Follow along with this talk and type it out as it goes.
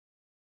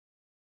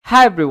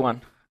High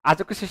everyone,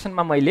 आजको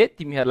सेसनमा मैले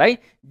तिमीहरूलाई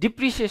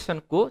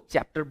डिप्रिसिएसनको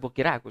च्याप्टर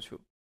बोकेर आएको छु।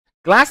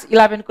 क्लास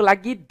 11 को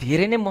लागि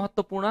धेरै नै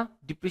महत्त्वपूर्ण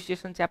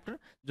डिप्रिसिएसन च्याप्टर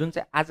जुन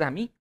चाहिँ आज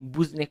हामी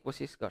बुझ्ने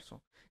कोसिस गर्छौं।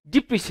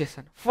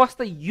 डिप्रिसिएसन फर्स्ट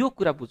त यो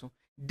कुरा बुझौं।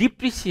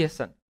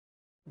 डिप्रिसिएसन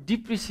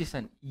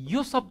डिप्रिसिएसन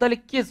यो शब्दले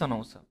के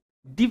जनाउँछ?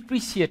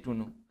 डिप्रिसिएट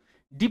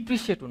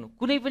हुनु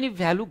कुनै पनि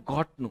भ्यालु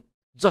घट्नु।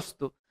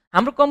 जस्तो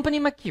हाम्रो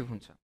कम्पनीमा के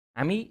हुन्छ,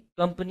 हामी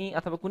कम्पनी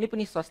अथवा कुनै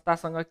पनि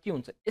संस्थासँग के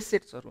हुन्छ,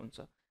 एसेट्सहरु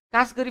हुन्छ,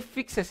 खास गरी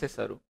फिक्स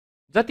एसेट्सहरु।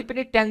 जति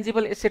पनि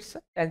टेन्जिबल एसेट्स छ,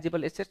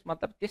 टेन्जिबल एसेट्स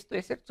मतलब त्यस्तो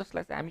एसेट्स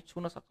जसलाई चाहिँ हामी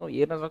छुन सक्छौं,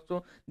 हेर्न सक्छौं,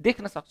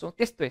 देख्न सक्छौं,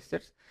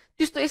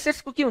 त्यस्तो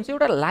एसेट्सको के हुन्छ,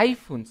 एउटा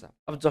लाइफ हुन्छ।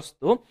 अब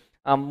जस्तो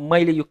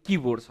मैले यो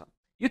किबोर्ड छ,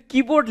 यो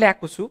किबोर्ड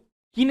ल्याएको छु,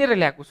 किनेर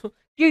ल्याएको छु,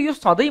 के यो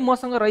सधैँ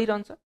मसँग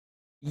रहिरहन्छ?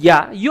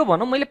 या यो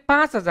भनौं मैले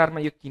 5000 मा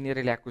यो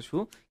किनेर ल्याएको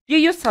छु, के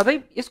यो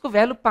सधैँ यसको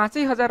भ्यालु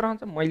 5000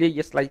 रहन्छ? मैले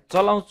यसलाई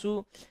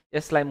चलाउँछु,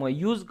 यसलाई म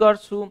युज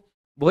गर्छु,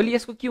 भोलि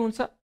यसको के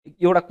हुन्छ,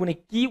 एउटा कुनै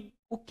की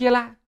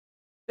उकेला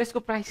त्यसको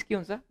प्राइस के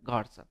हुन्छ,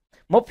 घट्छ।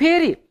 म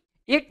फेरि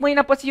 1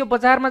 महिनापछि यो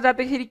बजारमा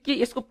जाँदाखेरि के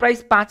यसको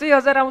प्राइस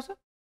 5000 आउँछ?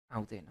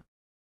 आउँदैन।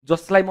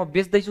 जसलाई म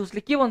बेच्दै छु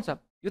उसले के भन्छ,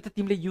 यो त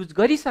तिमीले युज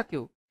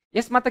गरिसक्यौ,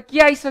 यसमा त के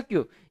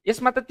आइसक्यो,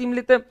 यसमा त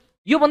तिमीले त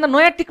यो भन्दा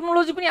नयाँ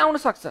टेक्नोलोजी पनि आउन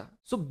सक्छ।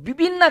 सो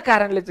विभिन्न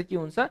कारणले चाहिँ के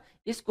हुन्छ,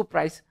 यसको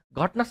प्राइस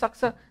घट्न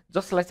सक्छ,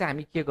 जसलाई चाहिँ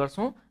हामी के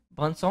गर्छौं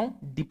भन्छौं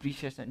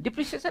डिप्रिसिएसन।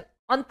 डिप्रिसिएसन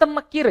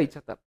अन्तमा के रहेछ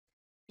त?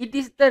 It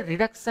is the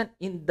reduction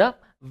in the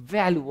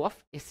value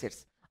of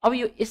assets. अब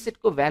यो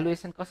एसेटको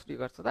भ्यालुएसन कसरी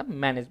गर्छ त?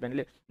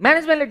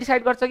 म्यानेजमेन्टले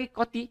डिसाइड गर्छ कि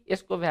कति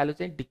यसको भ्यालु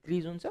चाहिँ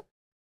डिक्रिज हुन्छ।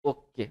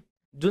 ओके,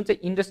 जुन चाहिँ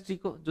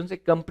इन्डस्ट्रीको, जुन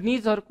चाहिँ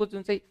कम्पनीजहरुको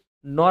जुन चाहिँ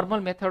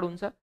नर्मल मेथड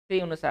हुन्छ, त्यही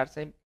अनुसार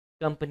चाहिँ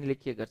कम्पनीले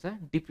के गर्छ,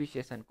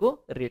 डिप्रिसिएसनको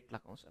रेट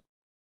लगाउँछ।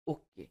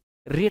 ओके,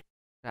 रेट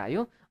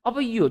आयो। अब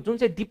यो जुन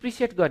चाहिँ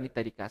डिप्रिसिएट गर्ने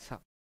तरिका छ,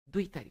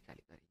 दुई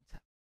तरिकाले गरिन्छ।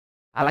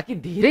 हालाकि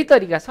धेरै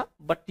तरिका छ,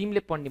 बट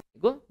तिमीले पढ्ने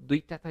भनेको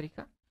दुईटा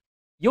तरिका।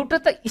 एउटा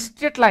त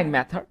स्ट्रेट लाइन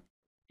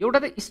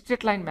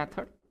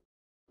मेथड,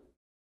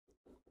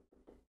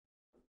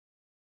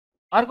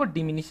 अर्को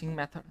डिमिनिसिङ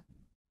मेथड।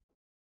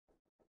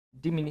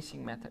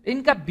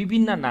 इनका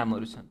विभिन्न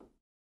नामहरू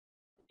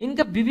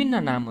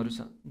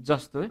छन्,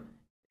 जस्तो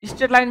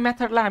स्ट्रेट लाइन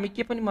मेथडलाई हामी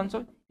के पनि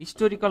भन्छौं,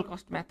 historical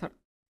cost method,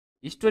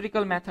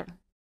 historical method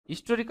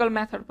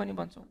पनि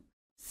भन्छौं,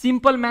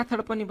 सिम्पल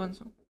मेथड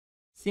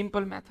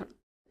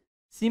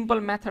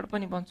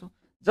पनि भन्छौं।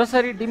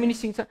 जसरी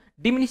डिमिनिसिङ छ,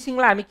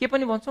 डिमिनिसिङलाई हामी के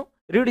पनि भन्छौं,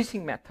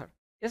 रिड्युसिङ मेथड।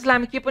 यसलाई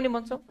हामी के पनि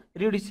भन्छौं,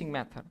 रिड्युसिङ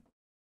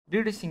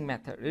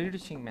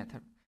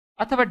मेथड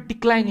अथवा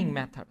डिक्लाइनिङ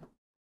मेथड।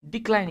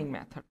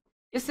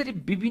 यसरी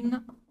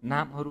विभिन्न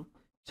नामहरू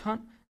छन्,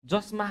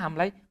 जसमा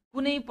हामीलाई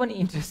कुनै पनि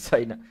इन्ट्रेस्ट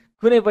छैन।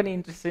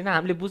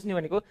 हामीले बुझ्ने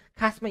भनेको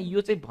खासमा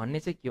यो चाहिँ भन्ने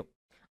चाहिँ के हो।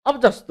 अब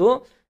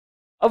जस्तो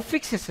अब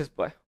फिक्स एसेट्स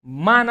भयो,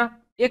 मान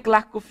 1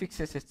 लाख को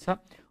फिक्स एसेट्स छ,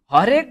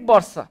 हरेक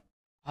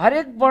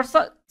वर्ष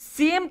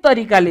सेम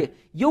तरिकाले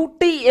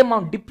एउटै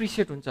एमाउन्ट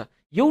डिप्रिसिएट हुन्छ,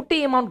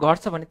 एउटै एमाउन्ट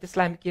घट्छ भने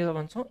त्यसलाई हामी के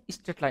भन्छौं,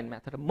 स्ट्रेट लाइन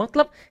मेथड।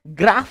 मतलब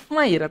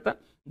ग्राफमा हेर त,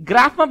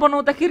 ग्राफमा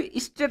बनाउँदाखेरि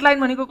स्ट्रेट लाइन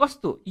भनेको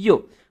कस्तो,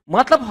 यो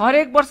मतलब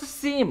हरेक वर्ष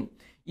सेम,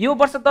 यो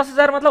वर्ष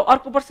 10000 मतलब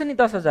अर्को वर्ष नि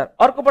 10000,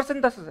 अर्को वर्ष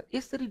नि 10000,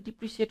 यसरी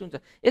डिप्रिसिएट हुन्छ।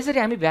 यसरी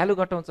हामी भ्यालु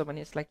घटाउँछ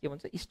भने यसलाई के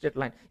भन्छ, स्ट्रेट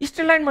लाइन।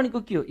 स्ट्रेट लाइन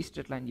भनेको के हो,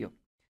 स्ट्रेट लाइन यो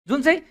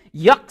जुन चाहिँ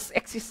एक्स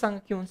एक्सिससँग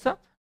के हुन्छ,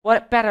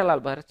 प्यारलल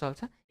भएर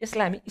चल्छ,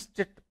 यसलाई हामी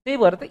स्ट्रेट, त्यही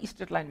भएर त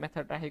स्ट्रेट लाइन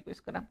मेथड राखेको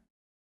यसको नाम।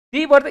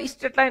 त्यही भएर त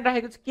स्ट्रेट लाइन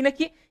राखेको छ,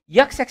 किनकि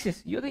एक्स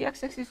एक्सिस, यो त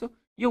एक्स एक्सिस हो,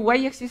 यो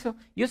वाइ एक्सिस हो,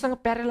 योसँग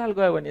प्यारलल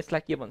गयो भने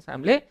यसलाई के भन्छ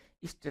हामीले,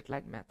 स्ट्रेट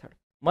लाइन मेथड।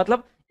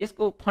 मतलब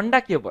यसको फन्डा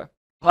के भयो,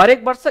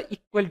 हरेक वर्ष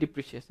इक्वल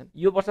डिप्रिसिएसन,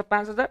 यो वर्ष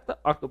 5000 त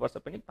अर्को वर्ष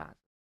पनि 5000।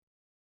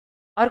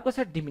 अर्को छ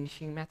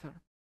डिमिनिसिङ मेथड।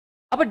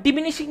 अब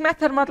डिमिनिसिङ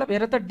मेथड मतलब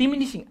हेर त,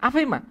 डिमिनिसिङ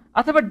आफैमा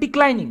अथवा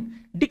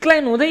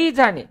डिक्लाइन हुँदै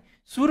जाने,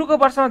 सुरुको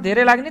वर्षमा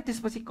धेरै लाग्ने,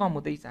 त्यसपछि कम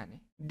हुँदै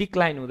जाने,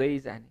 डिक्लाइन हुँदै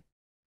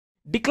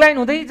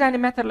जाने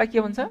मेथडलाई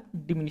के भन्छ,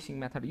 डिमिनिसिङ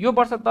मेथड। यो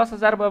वर्ष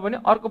 10000 भयो भने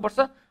अर्को वर्ष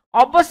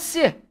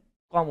अवश्य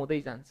कम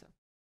हुँदै जान्छ,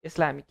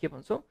 यसलाई हामी के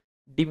भन्छौं,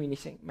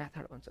 डिमिनिसिङ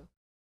मेथड भन्छौं।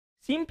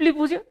 सिम्पली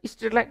बुझ्यो,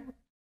 स्ट्रेट लाइन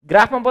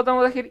ग्राफमा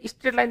बताउँदाखेरि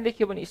स्ट्रेट लाइन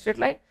देखियो भने स्ट्रेट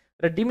लाइन,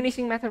 र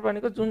डिमिनिसिङ मेथड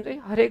भनेको जुन चाहिँ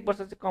हरेक वर्ष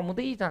चाहिँ कम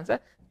हुँदै जान्छ,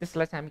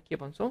 त्यसलाई चाहिँ हामी के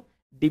भन्छौं,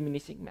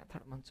 डिमिनिसिङ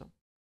मेथड भन्छौं।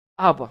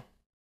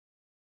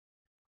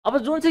 अब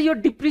जुन चाहिँ यो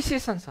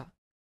डिप्रिसिएसन छ,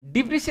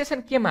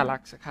 डिप्रिसिएसन केमा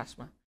लाग्छ,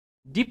 खासमा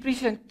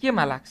डिप्रिसिएसन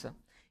केमा लाग्छ,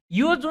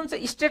 यो जुन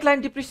चाहिँ स्ट्रेट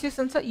लाइन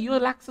डिप्रिसिएसन छ, यो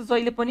लाग्छ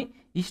जहिले पनि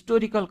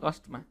हिस्टोरिकल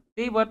कस्टमा।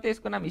 त्यही भएर त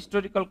यसको नाम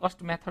हिस्टोरिकल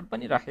कस्ट मेथड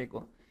पनि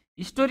राखेको।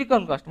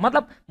 हिस्टोरिकल कस्ट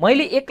मतलब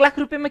मैले 1 लाख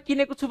रुपैयाँमा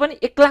किनेको छु भने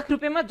 1 लाख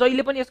रुपैयाँमा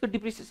जहिले पनि यसको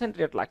डिप्रिसिएसन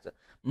रेट लाग्छ।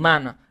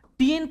 मान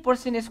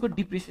 10% यसको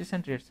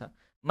डिप्रिसिएसन रेट छ,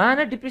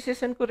 मान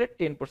डिप्रिसिएसनको रेट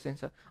 10%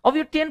 छ। अब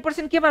यो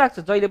 10% केमा लाग्छ,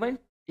 जहिले पनि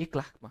 1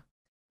 लाखमा,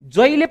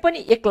 जहिले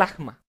पनि 1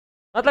 लाखमा।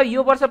 मतलब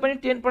यो वर्ष पनि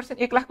 10%,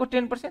 1 लाखको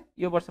 10%,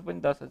 यो वर्ष पनि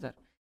 10000,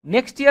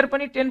 नेक्स्ट इयर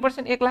पनि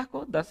 10%, 1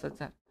 लाखको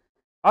 10000,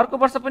 अर्को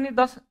वर्ष पनि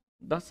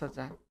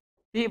 10000।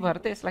 त्यही भएर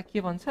त यसलाई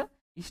के भन्छ,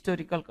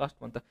 हिस्टोरिकल कस्ट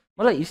भन्छ।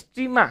 मतलब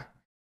हिस्ट्रीमा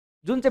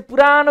जुन चाहिँ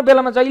पुरानो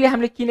बेलामा जहिले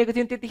हामीले किनेको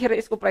थियौं त्यतिखेर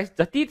यसको प्राइस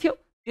जति थियो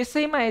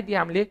त्यसैमा यदि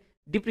हामीले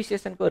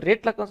डिप्रिसिएसनको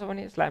रेट लगाउँछ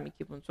भने यसलाई हामी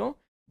के भन्छौँ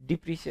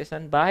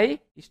depreciation by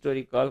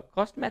historical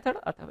cost method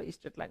अथवा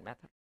स्ट्रेट लाइन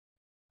मेथड।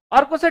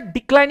 अर्को छ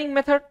डिक्लाइनिङ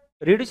मेथड,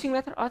 रिड्युसिङ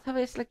मेथड अथवा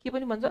यसलाई के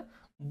पनि भन्छ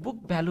बुक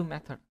भ्यालु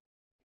मेथड।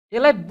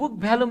 यसलाई बुक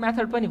भ्यालु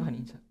मेथड पनि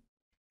भनिन्छ।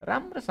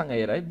 राम्रोसँग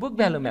हेर है, book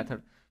value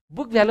method.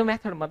 Book value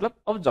method मतलब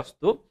अब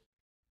जस्तो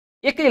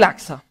 1 लाख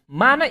छ,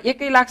 मान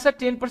 1 लाख छ,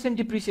 10%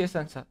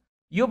 डिप्रिसिएसन छ,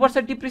 यो वर्ष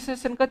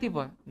डिप्रिसिएसन कति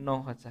भयो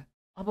 9,000।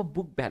 अब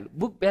बुक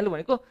भ्यालु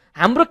भनेको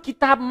हाम्रो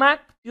किताबमा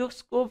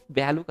त्यसको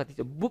भ्यालु कति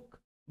छ,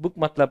 बुक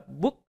मतलब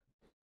बुक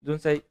जुन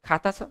चाहिँ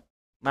खाता छ,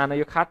 मान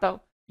यो खाता हो,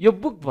 यो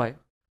बुक भयो,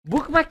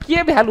 बुकमा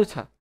के भ्यालु छ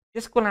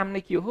त्यसको नाम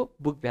नै के हो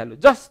बुक भ्यालु।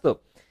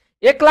 जस्तो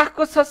 1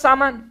 लाखको छ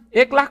सामान,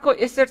 1 लाखको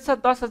एसेट छ,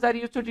 10,000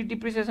 यो चोटि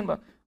डिप्रिसिएसन भयो,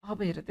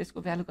 अब हेर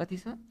त्यसको भ्यालु कति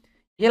छ,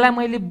 यसलाई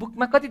मैले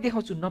बुकमा कति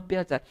देखाउँछु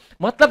 90,000।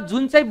 मतलब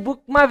जुन चाहिँ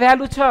बुकमा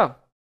भ्यालु छ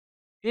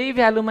त्यही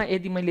भ्यालुमा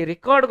यदि मैले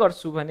रेकर्ड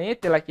गर्छु भने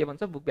त्यसलाई के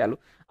भन्छ बुक भ्यालु।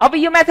 अब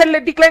यो मेथडले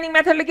डिक्लाइनिङ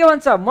मेथडले के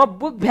भन्छ, म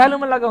बुक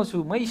भ्यालुमा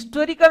लगाउँछु, म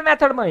हिस्टोरिकल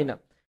मेथडमा होइन,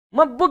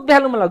 म बुक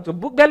भ्यालुमा लाग्छु।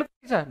 बुक भ्यालु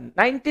कति छ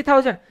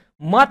 90,000,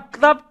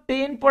 मतलब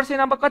 10%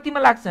 अब कतिमा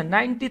लाग्छ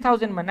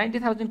 90,000 मा,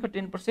 90,000 को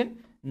 10%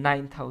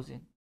 9,000,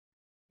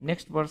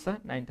 नेक्स्ट वर्ष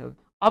 9,000,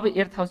 अब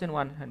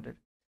 8,100,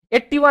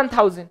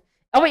 81,000,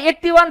 अब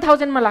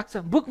 81,000 मा लाग्छ,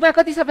 बुकमा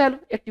कति छ भ्यालु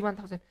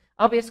 81,000,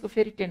 अब यसको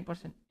फेरि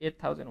 10%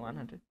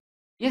 8,100।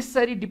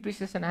 यसरी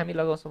डिप्रिसिएसन हामी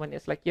लगाउँछौँ भने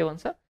यसलाई के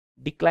भन्छ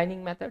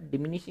declining method,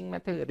 diminishing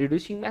method,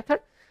 reducing method.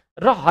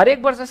 र हरेक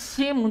वर्ष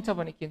सेम हुन्छ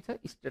भने के हुन्छ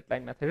स्ट्रेट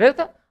लाइन मेथड। हेर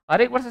त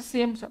हरेक वर्ष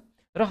सेम छ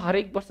र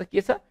हरेक वर्ष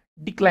के छ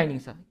डिक्लाइनिङ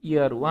छ,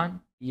 इयर 1,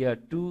 इयर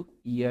 2,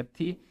 इयर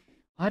 3,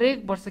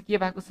 हरेक वर्ष के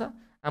भएको छ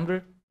हाम्रो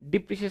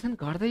डिप्रिसिएसन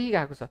घट्दै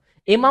गएको छ,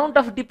 एमाउन्ट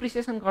अफ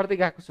डिप्रिसिएसन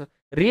घट्दै गएको छ।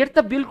 रेट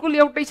त बिल्कुल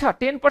एउटै छ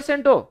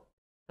 10% हो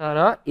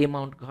तर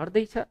एमाउन्ट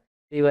घट्दैछ,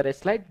 त्यही भएर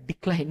यसलाई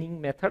डिक्लाइनिङ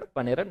मेथड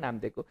भनेर नाम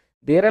दिएको।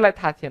 धेरैलाई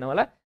थाहा थिएन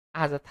होला,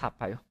 आज थाहा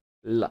पायो।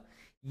 ल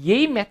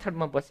यही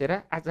मेथडमा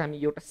बसेर आज हामी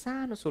एउटा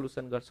सानो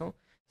सोलुसन गर्छौँ।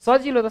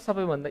 सजिलो त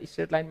सबैभन्दा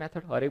स्ट्रेट लाइन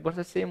मेथड हरेक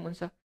वर्ष सेम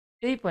हुन्छ,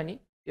 त्यही पनि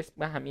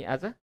यसमा हामी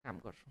आज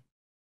काम गर्छौँ।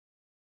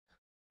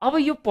 अब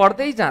यो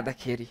पढ्दै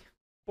जाँदाखेरि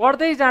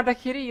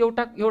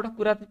एउटा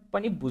कुरा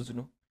पनि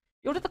बुझ्नु,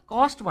 एउटा त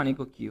कस्ट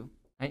भनेको के हो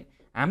है,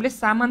 हामीले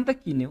सामान त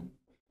किन्यौँ,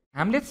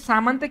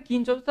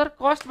 किन्छौँ, तर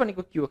कस्ट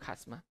भनेको के हो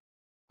खासमा,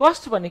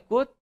 कस्ट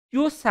भनेको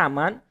त्यो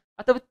सामान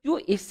अथवा त्यो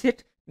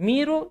एसेट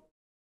मेरो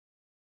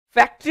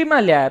फ्याक्ट्रीमा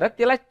ल्याएर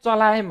त्यसलाई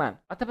चलायमान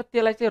अथवा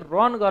त्यसलाई चाहिँ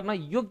रन गर्न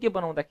योग्य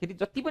बनाउँदाखेरि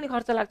जति पनि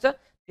खर्च लाग्छ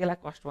त्यसलाई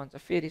कस्ट भन्छ।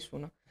 फेरि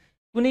सुन,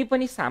 कुनै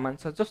पनि सामान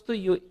छ, जस्तो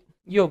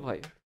यो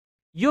भयो,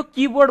 यो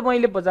किबोर्ड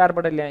मैले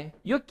बजारबाट ल्याएँ,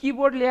 यो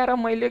किबोर्ड ल्याएर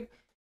मैले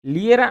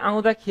लिएर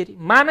आउँदाखेरि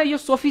मान यो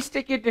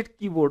सोफिस्टिकेटेड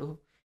किबोर्ड हो,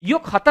 यो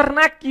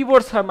खतरनाक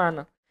किबोर्ड छ,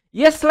 मान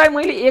यसलाई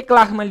मैले 1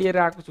 लाखमा लिएर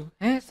आएको छु।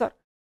 हे सर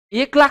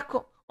 1 लाखको?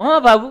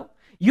 बाबु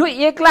यो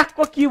 1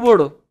 लाखको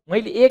किबोर्ड हो,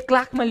 मैले 1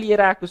 लाखमा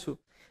लिएर आएको छु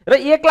र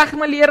 1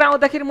 लाखमा लिएर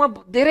आउँदाखेरि म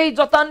धेरै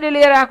जतनले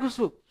लिएर आएको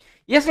छु,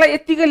 यसलाई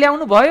यतिकै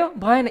ल्याउनु भयो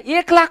भएन,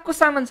 1 लाखको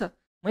सामान छ,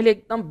 मैले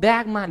एकदम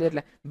ब्यागमा हालेर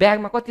ल्याएँ,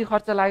 ब्यागमा कति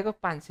खर्च लागेको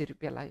 500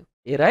 रुपियाँ लाग्यो।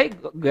 हेर है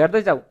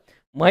हेर्दै जाऊ,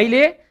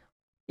 मैले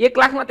 1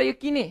 लाखमा त यो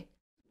किने,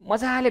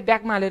 मजाले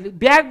ब्यागमा हालेर,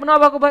 ब्याग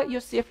नभएको भए यो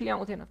सेफली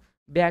आउँथेन,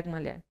 ब्यागमा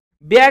ल्याएँ,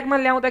 ब्यागमा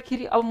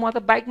ल्याउँदाखेरि अब म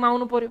त बाइकमा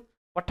आउनु पर्यो,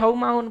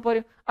 पठाउमा आउनु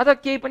पर्यो अथवा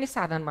केही पनि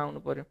साधनमा आउनु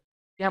पर्यो,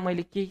 त्यहाँ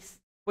मैले केही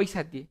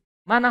पैसा दिएँ,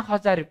 मान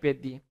 1000 रुपियाँ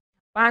दिएँ,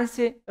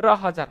 500 र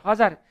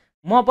 1000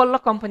 म बल्ल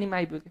कम्पनीमा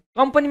आइपुगेँ,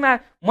 कम्पनीमा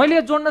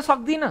मैले जोड्न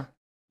सक्दिनँ,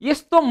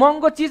 यस्तो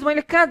महँगो चिज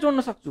मैले कहाँ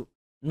जोड्न सक्छु,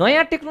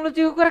 नयाँ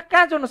टेक्नोलोजीको कुरा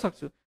कहाँ जोड्न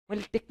सक्छु,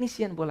 मैले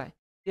टेक्निसियन बोलाएँ,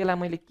 त्यसलाई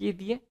मैले के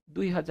दिएँ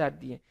 2000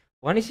 दिएँ।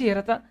 भनेपछि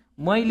हेर त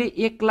मैले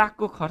 1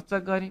 लाखको खर्च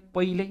गरेँ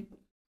पहिल्यै,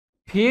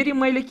 फेरि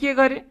मैले के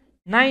गरेँ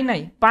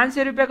नाइ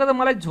 500 रुपियाँको त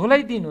मलाई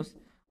झोलै दिनुहोस्,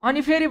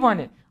 अनि फेरि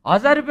भने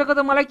 1000 रुपियाँको त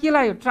मलाई के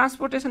लाग्यो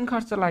ट्रान्सपोर्टेसन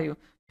खर्च लाग्यो,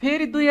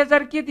 फेरि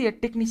 2000 के दिए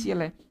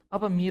टेक्निसियनलाई।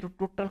 अब मेरो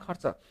टोटल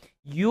खर्च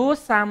यो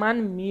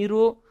सामान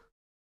मेरो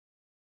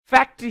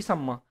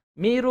फ्याक्ट्रीसम्म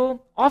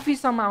मेरो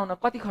अफिससम्म आउन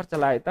कति खर्च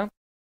लाग्यो त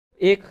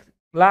 1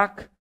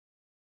 लाख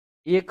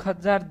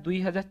 1000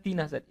 2000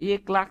 3000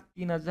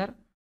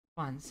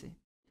 1,03,500।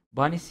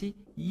 भनेपछि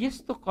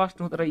यस्तो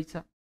कस्ट हुँदो रहेछ,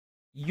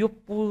 यो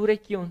पुरै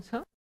के हुन्छ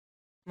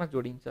मा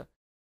जोडिन्छ,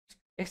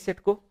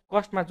 एसेटको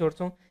कस्टमा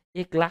जोड्छौँ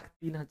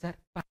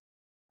 1,03,500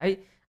 है।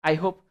 I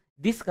hope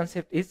this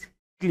concept is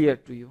clear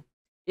to you.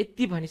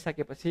 यति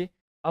भनिसकेपछि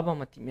अब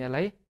म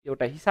तिमीलाई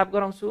एउटा हिसाब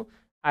गराउँछु।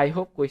 आई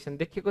होप क्वेसन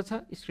देखिएको छ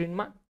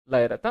स्क्रिनमा, ल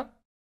हेर त,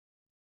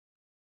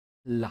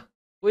 ल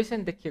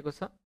क्वेसन देखिएको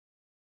छ,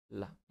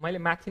 ल मैले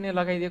माथि नै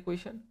लगाइदिएँ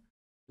क्वेसन।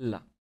 ल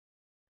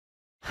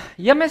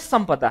एमएस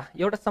सम्पदा,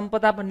 एउटा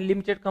सम्पदा भन्ने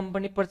limited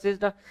company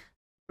पर्चेज्ड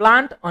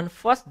plant on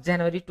 1st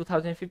January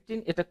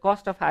 2015 at a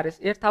cost of Rs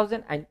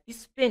 8,000 and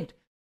spent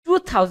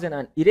 2,000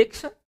 on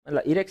erection.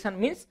 Erection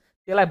means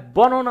त्यसलाई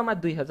बनाउनमा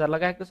 2000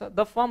 लगाएको छ।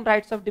 The firm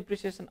writes of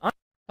depreciation on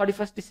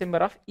 31st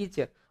December of each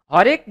year.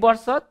 हरेक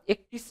वर्ष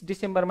 31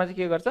 डिसेम्बरमा चाहिँ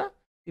के गर्छ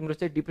तिम्रो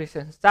चाहिँ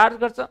डिप्रिसिएसन चार्ज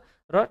गर्छ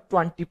र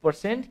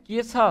 20%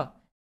 के छ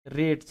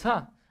रेट छ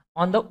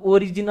on the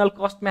original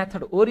cost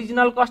method.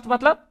 Original cost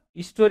मतलब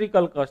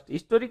हिस्टोरिकल कस्ट,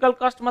 हिस्टोरिकल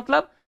कस्ट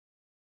मतलब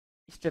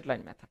straight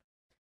line method.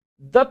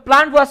 The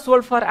plant was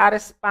sold for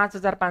RS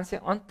 5500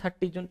 on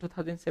 30 जुन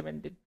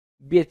 2017।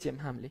 बेच्यौँ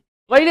हामीले।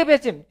 कहिले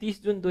बेच्यौँ?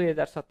 30 जुन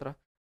 2017।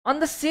 अन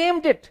द सेम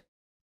डेट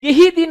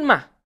त्यही दिनमा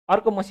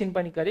अर्को मसिन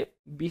पनि करिब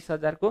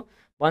 20,000 को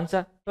भन्छ।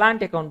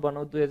 प्लान्ट एकाउन्ट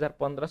बनाऊ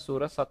 2015,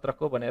 16, 17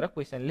 को भनेर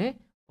क्वेसनले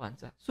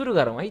भन्छ। सुरु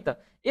गरौँ है त।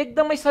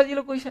 एकदमै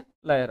सजिलो क्वेसन।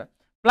 ल हेर,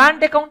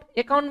 plant account,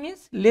 account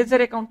means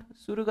laser account.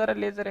 सुरु गर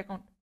laser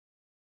account,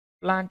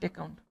 plant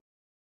account,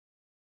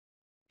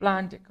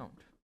 plant account,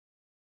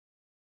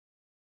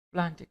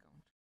 plant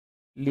account,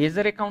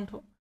 laser account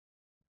हो।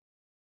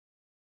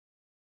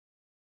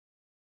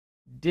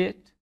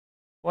 Date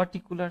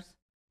particulars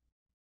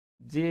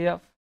JF,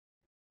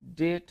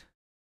 date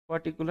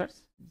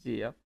particulars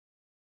JF।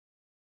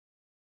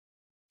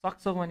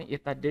 सक्छौ भने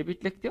यता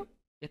डेबिट लेख्थ्यौ,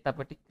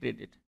 यतापट्टि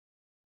क्रेडिट।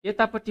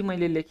 यतापट्टि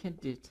मैले लेखेँ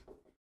date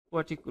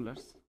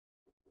particulars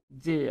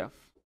JF,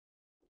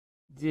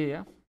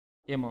 JF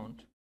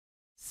amount.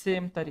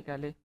 Same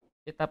तरिकाले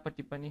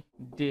यतापट्टि पनि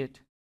date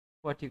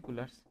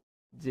particulars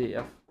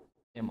JF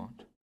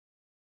amount,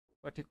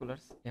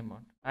 particulars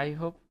amount. I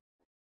hope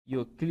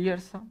यो क्लियर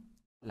छ।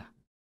 ल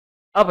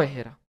अब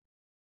हेर,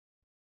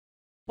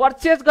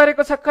 पर्चेज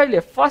गरेको छ कहिले?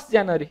 1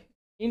 जनवरी।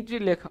 इन्ट्री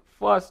लेख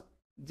 1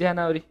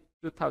 जनवरी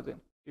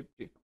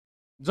 2050।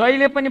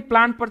 जहिले पनि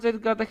प्लान पर्चेज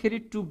गर्दाखेरि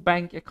to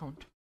bank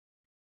account,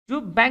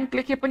 to bank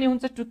लेखे पनि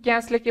हुन्छ, टु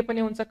क्यास लेखे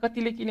पनि हुन्छ।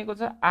 कतिले किनेको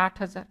छ?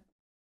 8,000।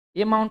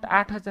 एमाउन्ट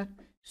 8,000।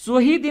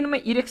 सोही दिनमा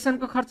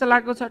इरेक्सनको खर्च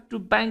लागेको छ टु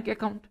ब्याङ्क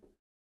एकाउन्ट।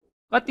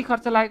 कति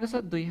खर्च लागेको छ?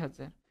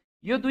 2,000।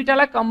 यो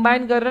दुईटालाई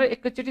कम्बाइन गरेर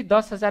एकैचोटि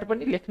 10,000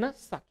 पनि लेख्न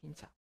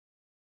सकिन्छ।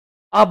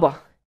 अब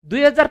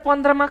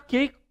 2015 मा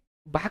केही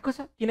भएको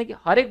छ, किनकि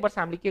हरेक वर्ष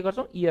हामीले के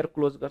गर्छौँ? इयर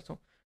क्लोज गर्छौँ।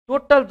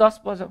 टोटल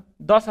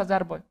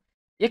 10,000 भयो।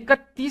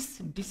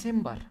 31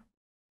 दिसंबर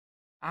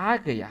आ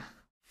गया,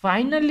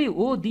 फाइनली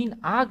वो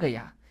दिन आ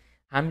गया।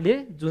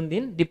 हामीले जुन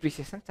दिन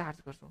डिप्रिसिएसन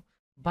चार्ज गर्छौँ,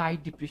 by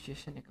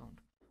depreciation account,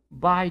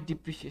 by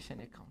depreciation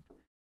account.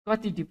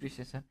 कति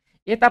डिप्रिसिएसन?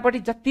 यतापट्टि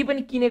जति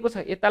पनि किनेको छ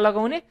यता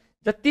लगाउने,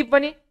 जति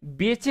पनि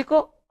बेचेको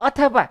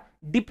अथवा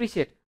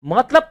डिप्रिसिएट।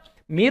 मतलब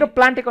मेरो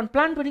प्लान्ट एकाउन्ट,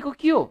 प्लान्ट भनेको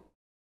के हो?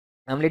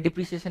 हामीले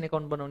डिप्रिसिएसन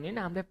एकाउन्ट बनाउने हैन,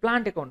 हामीले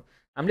प्लान्ट एकाउन्ट,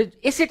 हामीले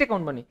एसेट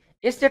एकाउन्ट बन्ने।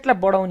 एसेटलाई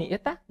बढाउने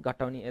यता,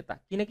 घटाउने यता,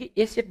 किनकि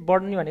एसेट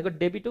बढ्ने भनेको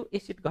डेबिट हो,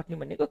 एसेट घट्ने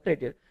भनेको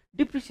क्रेडिट।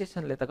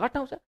 डिप्रिसिएसनले त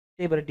घटाउँछ,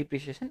 त्यही भएर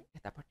डिप्रिसिएसन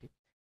यतापट्टि।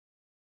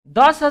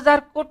 10,000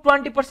 को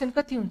 20%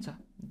 कति हुन्छ?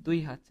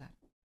 2,000।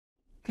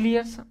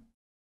 क्लियर छ?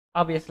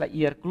 अब यसलाई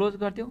इयर क्लोज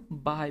गरिदियो,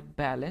 बाई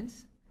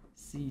ब्यालेन्स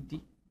CD।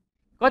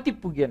 कति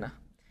पुगेन?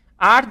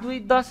 8 2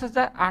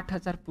 10,000,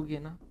 8,000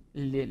 पुगेन।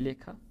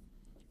 लेख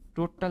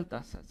टोटल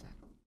 10,000,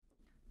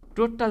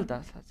 टोटल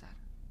 10,000,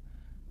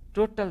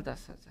 टोटल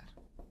 10,000।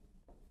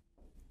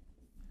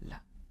 ल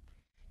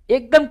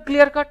एकदम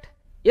क्लियर कट।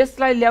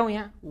 यसलाई ल्याऊ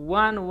यहाँ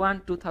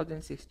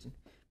 1/1/2016।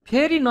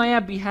 फेरि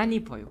नयाँ बिहानी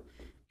भयो,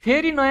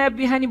 फेरि नयाँ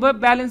बिहानी भयो।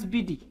 ब्यालेन्स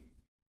BD,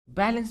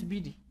 ब्यालेन्स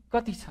BD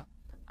कति छ?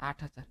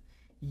 8,000।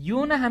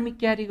 यो न हामी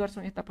क्यारी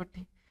गर्छौँ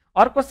यतापट्टि।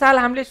 अर्को साल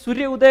हामीले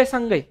सूर्य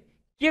उदयसँगै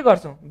के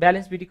गर्छौँ?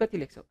 ब्यालेन्स BD कति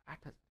लेख्छौँ?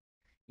 8,000।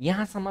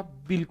 यहाँसम्म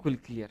बिल्कुल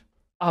क्लियर।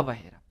 अब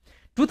हेर,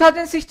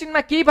 2016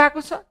 मा केही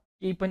भएको छ?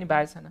 केही पनि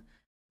भएको छैन।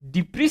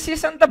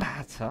 डिप्रिसिएसन त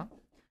भएको छ,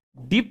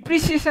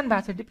 डिप्रिसिएसन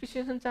भएको छ।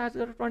 डिप्रिसिएसन चार्ज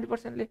गरेर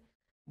 20% ले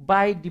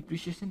by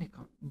depreciation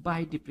account,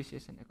 by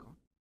depreciation account.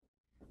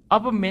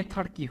 अब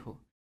मेथड के हो?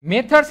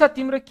 मेथड छ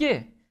तिम्रो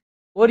के?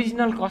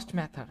 Original cost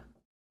method.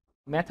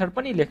 मेथड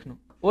पनि लेख्नु,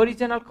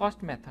 original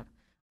cost method.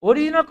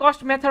 Original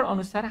cost method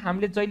अनुसार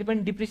हामीले जहिले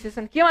पनि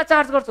डिप्रिसिएसन केमा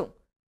चार्ज गर्छौँ?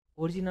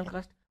 Original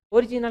cost.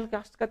 ओरिजिनल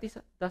कस्ट कति छ?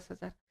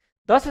 10,000।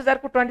 10,000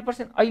 को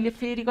 20% अहिले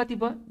फेरि कति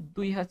भयो?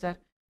 2,000।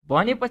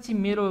 भनेपछि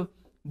मेरो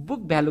बुक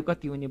भ्यालु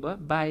कति हुने भयो?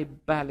 By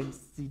balance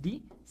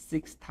CD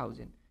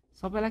 6,000।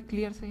 सबैलाई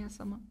क्लियर छ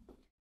यहाँसम्म?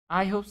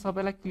 आई होप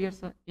सबैलाई क्लियर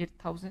छ।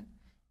 8,000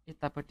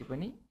 यतापट्टि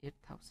पनि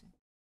 8,000।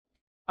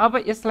 अब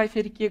यसलाई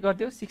फेरि के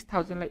गरिदियो?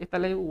 6,000 लाई यता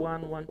ल्यायो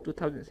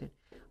 1/1/2007।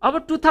 अब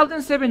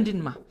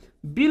 2017 मा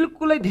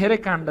बिल्कुलै धेरै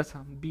काण्ड छ।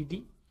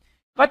 BD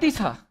कति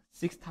छ?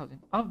 6,000।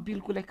 अब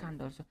बिल्कुलै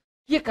काण्डहरु छ।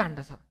 के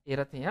काण्ड छ?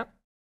 हेर त यहाँ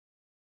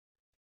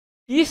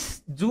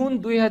 30 जुन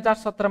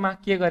 2017 मा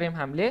के गर्यौं?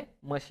 हामीले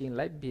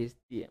मसिनलाई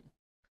बेच्दियौं।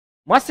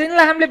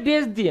 मसिनलाई हामीले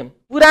बेच्दियौं,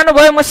 पुरानो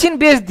भयो मसिन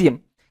बेच्दियौं।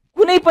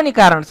 कुनै पनि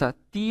कारण छ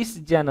 30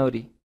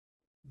 जनवरी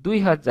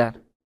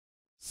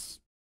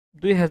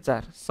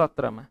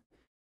 2017 मा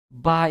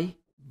बाई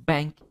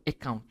बैंक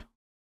एकाउन्ट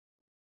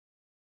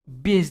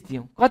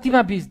बेच्दियौं।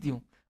 कतिमा बेच्दियौं?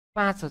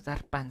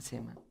 5,500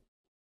 मा।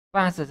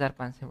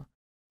 5,500 मा।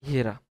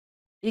 हेर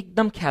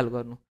एकदम ख्याल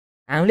गर्नु,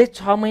 हामीले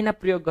 6 महिना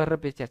प्रयोग गरेर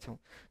बेचेका छौं।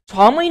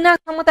 6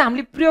 महिनासम्म त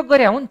हामीले प्रयोग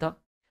गरे हो नि त।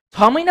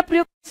 6 महिना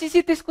प्रयोग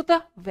गरेपछि त्यसको त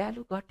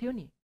भ्यालु घट्यो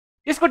नि।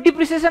 त्यसको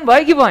डिप्रिसिएसन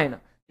भयो कि भएन?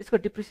 त्यसको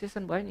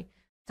डिप्रिसिएसन भयो नि।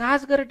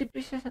 चार्ज गरेर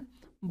डिप्रिसिएसन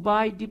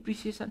बाई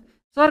डिप्रिसिएसन।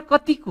 सर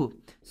कतिको?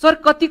 सर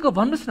कतिको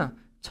भन्नुस् न?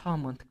 6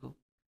 मन्थको।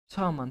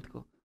 6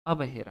 मन्थको।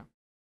 अब हेर,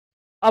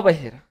 अब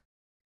हेर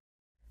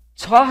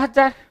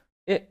 6,000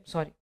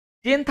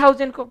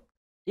 10,000 को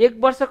 1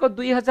 वर्षको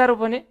 2,000 हो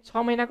भने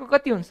 6 महिनाको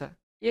कति हुन्छ?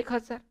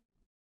 1,000।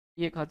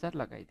 1,000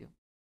 लगाइदियो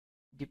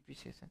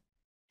डिप्रिसिएसन।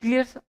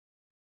 क्लियर छ?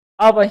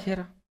 अब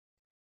हेर,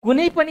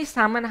 कुनै पनि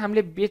सामान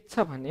हामीले बेच्छ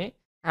भने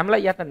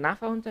हामीलाई या त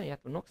नाफा हुन्छ या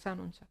त नोक्सान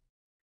हुन्छ।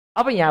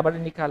 अब यहाँबाट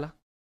निकाल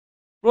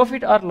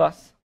प्रॉफिट अर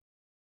लस।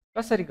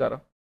 कसरी गरौँ?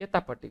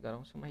 यतापट्टि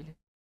गराउँछु मैले।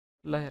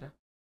 ल हेर,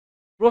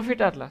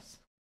 profit or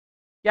loss,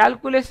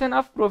 calculation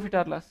of profit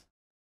or loss,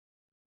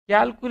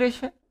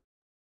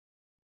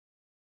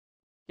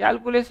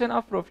 calculation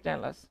of profit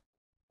and loss.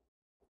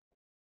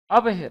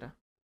 अब हेर,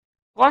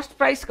 कस्ट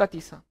प्राइस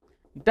कति छ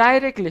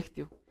डाइरेक्ट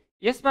लेख्थ्यो।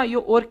 यसमा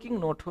यो वर्किङ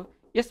नोट हो,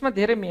 यसमा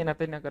धेरै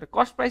मेहनतै नगर।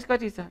 कस्ट प्राइस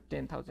कति छ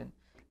 10,000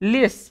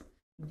 लेस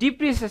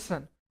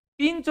डिप्रिसिएसन,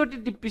 3 चोटि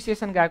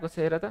डिप्रिसिएसन गएको छ।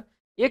 हेर त,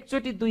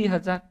 एकचोटि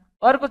 2,000,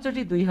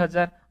 अर्कोचोटि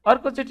 2,000,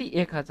 अर्कोचोटि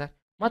 1,000,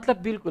 मतलब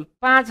बिल्कुल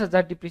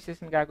 5,000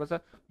 डिप्रिसिएसन गएको छ।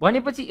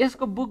 भनेपछि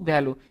यसको बुक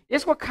भ्यालु,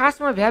 यसको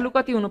खासमा भ्यालु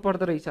कति हुनु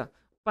पर्दो रहेछ?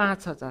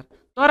 5,000।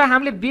 तर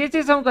हामीले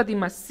बेचेछौँ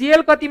कतिमा?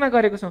 सेल कतिमा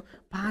गरेको छौँ?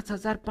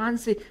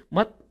 5,500।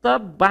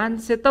 मतलब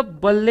 500 त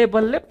बल्ले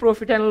बल्ले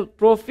प्रॉफिट एन्ड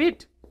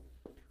प्रॉफिट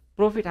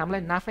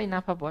हामीलाई नाफै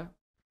नाफा भयो।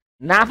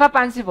 नाफा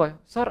 500 भयो।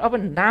 सर अब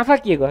नाफा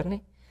के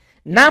गर्ने?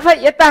 नाफा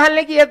यता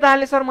हाल्ने कि यता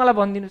हाल्ने? सर मलाई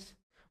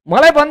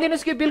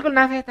भनिदिनुहोस् कि बिल्कुल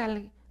नाफा यता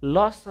हाल्ने कि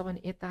लस छ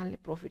भने यता हाल्ने,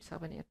 प्रॉफिट छ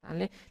भने यता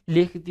हाल्ने।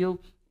 लेखिदियो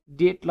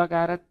डेट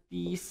लगाएर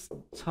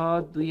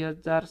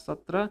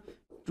 30/6/2017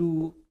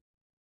 to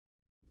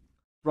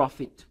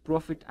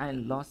profit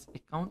and loss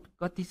account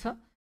कति छ?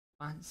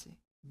 500।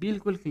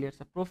 बिल्कुल क्लियर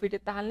छ। प्रॉफिट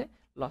यता हाल्ने,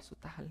 लस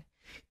उता हाल्ने।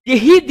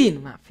 त्यही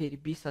दिनमा फेरि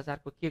 20,000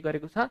 को के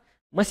गरेको छ?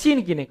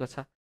 मसिन किनेको छ।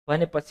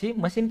 भनेपछि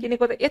मसिन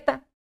किनेको त यता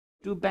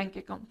टु बैंक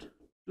एकाउन्ट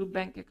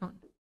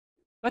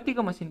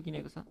कतिको मसिन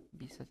किनेको छ?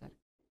 20,000।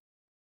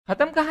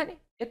 खतम कहानी।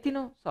 यति न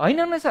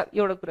होइन न सर,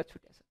 एउटा कुरा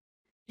छुट्या छ।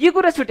 के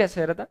कुरा छुट्या छ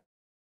हेर त?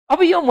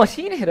 अब यो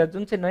मसिन हेर,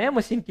 जुन चाहिँ नयाँ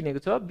मसिन किनेको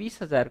छ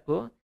 20,000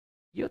 को,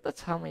 यो त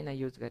 6 महिना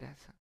युज गरेको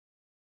छ।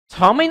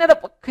 6 महिना त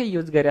पक्कै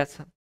युज गरेको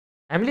छ।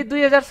 हामीले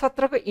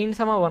 2017 को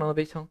इन्डसम्म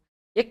बनाउँदैछौँ।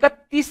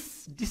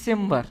 31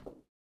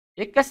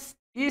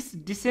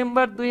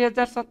 डिसेम्बर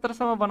 2017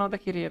 सम्म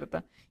बनाउँदाखेरि हेर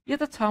त, यो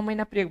त 6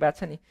 महिना प्रयोग भएको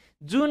छ नि।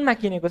 जुनमा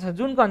किनेको छ,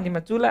 जुनको अन्तिममा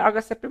जुलाई,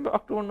 अगस्त, सेप्टेम्बर,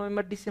 अक्टोबर,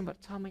 नोभेम्बर, डिसेम्बर,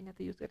 6 महिना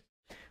त युज गरेको।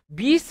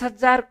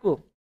 20,000 को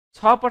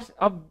 6%।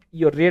 अब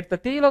यो रेट त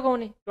त्यही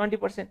लगाउने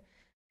 20%।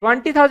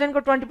 20,000 को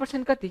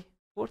 20% कति?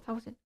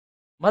 4,000।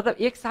 मतलब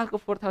एक सालको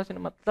 4,000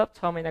 मतलब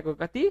 6 महिनाको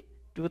कति?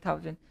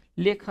 2,000।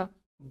 लेख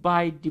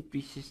बाई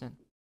डिप्रिसिएसन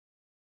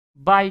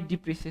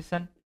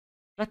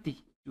कति?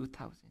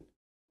 2,000।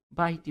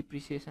 By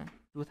depreciation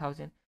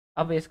 2,000।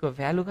 अब यसको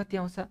भ्यालु कति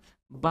आउँछ?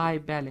 बाई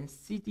ब्यालेन्स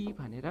सिडी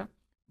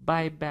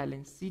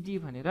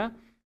भनेर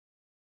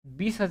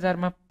 20,000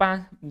 मा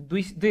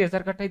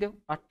 2,000 घटाइदेऊ,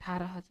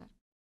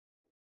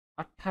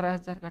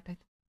 18,000 घटाइदेऊ।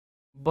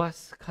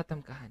 बस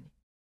खतम कहानी।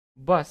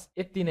 बस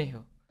यति नै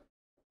हो।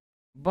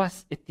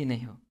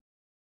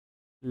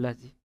 ल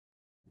जी,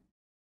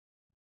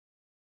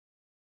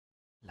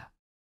 ल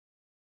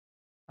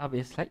अब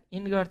यसलाई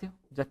इन गरिदियो।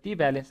 जति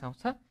ब्यालेन्स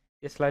आउँछ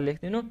यसलाई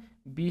लेखिदिनु।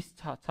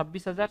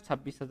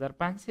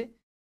 26,500।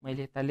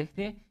 मैले यता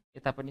लेख्दिएँ,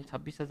 यता पनि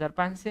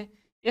 26,500।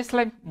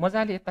 यसलाई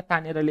मजाले यता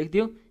तानेर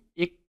लेखिदियो।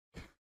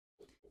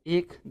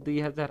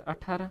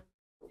 1/1/2018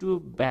 टु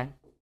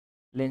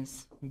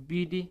ब्यालेन्स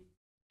बिडी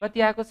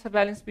कति आएको छ?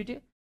 ब्यालेन्स बिडी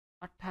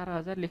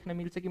 18,000। लेख्न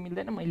मिल्छ कि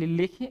मिल्दैन? मैले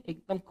लेखेँ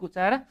एकदम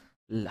कुचाएर।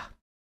 ल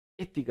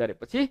यति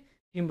गरेपछि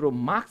तिम्रो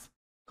मार्क्स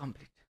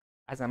कम्प्लिट।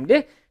 आज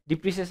हामीले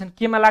डिप्रिसिएसन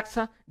केमा लाग्छ,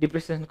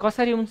 डिप्रिसिएसन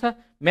कसरी हुन्छ,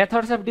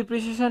 methods of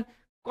depreciation,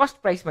 cost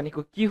price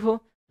भनेको के हो,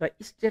 र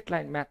स्ट्रेट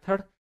लाइन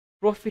मेथड,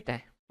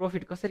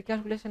 प्रॉफिट कसरी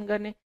क्याल्कुलेसन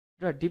गर्ने,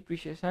 र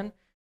डिप्रिसिएसन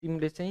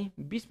तिमीले चाहिँ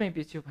बीचमै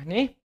बेच्यो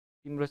भने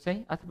तिम्रो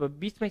चाहिँ, अथवा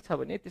बीचमै छ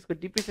भने त्यसको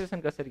डिप्रिसिएसन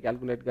कसरी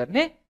क्याल्कुलेट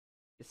गर्ने,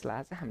 यसलाई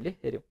आज हामीले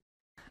हेर्यौँ।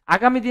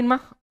 आगामी दिनमा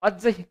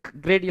अझै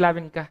ग्रेड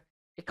 11 का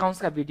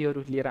एकाउन्ट्सका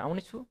भिडियोहरू लिएर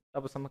आउनेछु।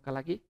 तबसम्मका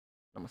लागि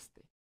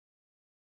नमस्ते।